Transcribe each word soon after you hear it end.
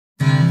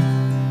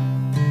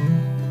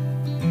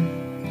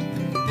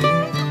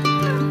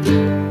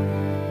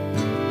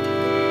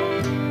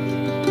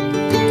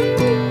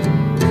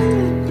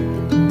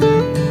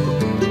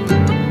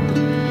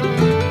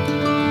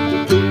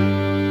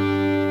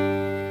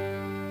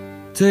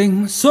Take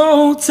my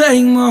soul,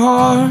 take my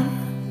heart,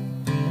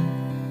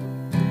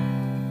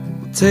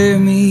 tear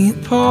me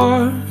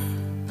apart.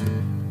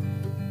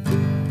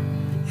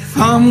 If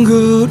I'm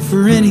good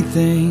for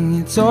anything,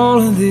 it's all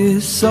of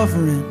this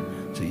suffering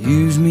to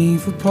use me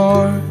for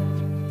part.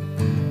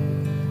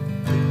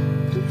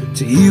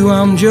 To you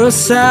I'm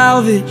just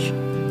salvage,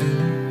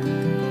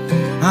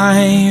 I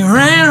ain't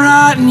ran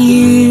right in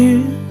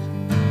years.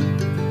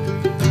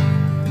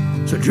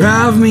 So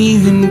drive me,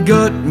 then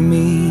gut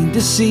me,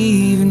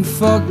 deceive and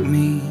fuck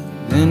me,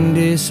 then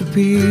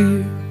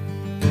disappear.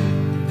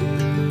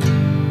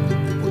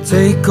 We'll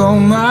take all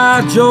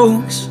my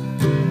jokes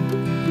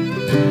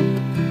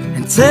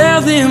and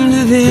tell them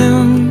to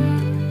them,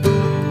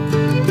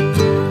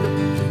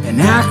 and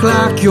act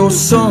like you're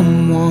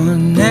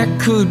someone that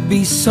could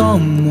be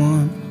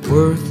someone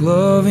worth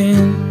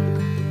loving.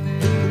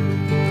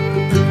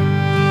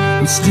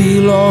 And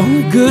steal all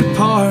the good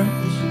parts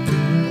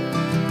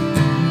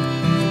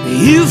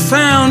you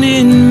found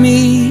in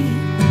me.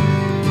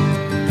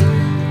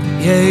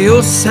 Yeah,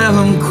 you'll sell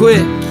them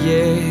quick,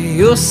 yeah,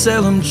 you'll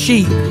sell them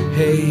cheap,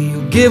 hey,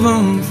 you'll give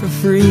them for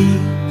free.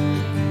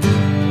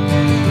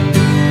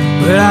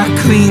 But I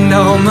cleaned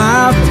all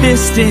my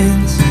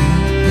pistons,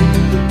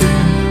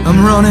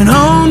 I'm running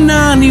on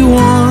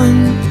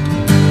 91,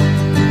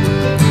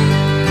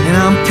 and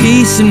I'm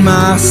piecing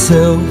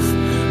myself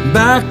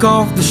back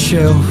off the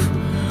shelf,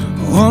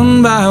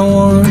 one by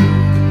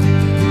one.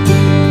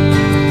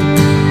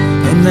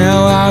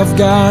 Now I've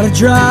got a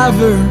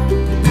driver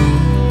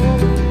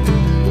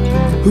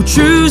who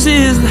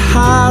chooses the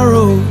high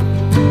road.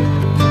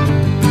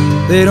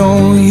 They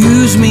don't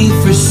use me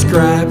for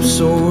scraps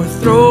or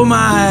throw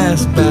my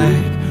ass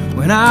back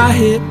when I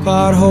hit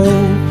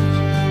potholes.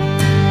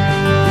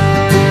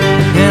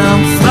 And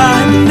I'm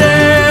flying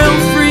down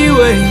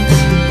freeways,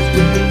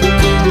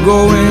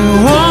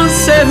 going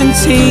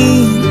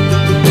 117,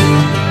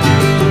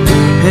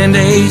 and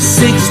a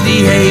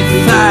 68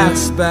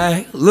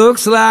 Fastback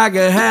looks like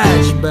a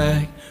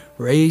hatchback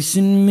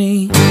racing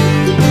me.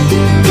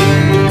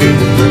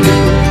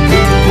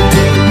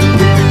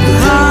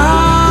 I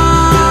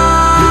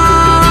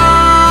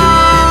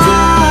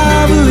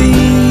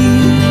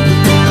believe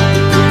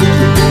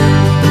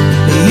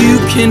that you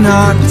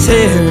cannot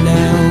tear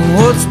down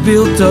what's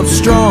built up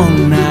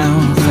strong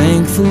now,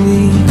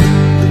 thankfully.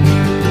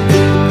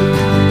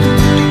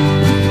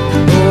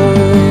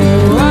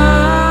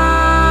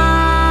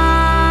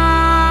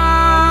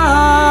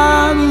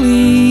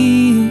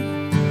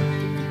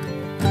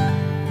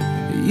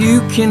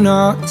 You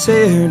cannot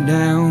tear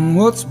down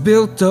what's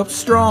built up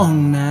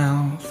strong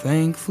now,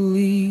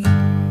 thankfully.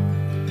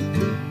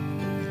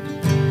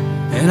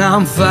 And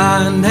I'm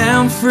flying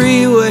down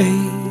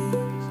freeways,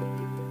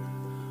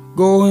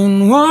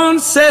 going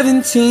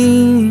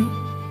 117,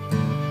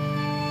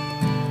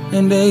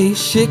 and a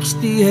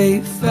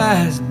 68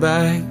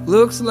 Fastback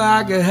looks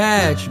like a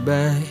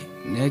hatchback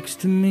next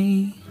to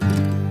me.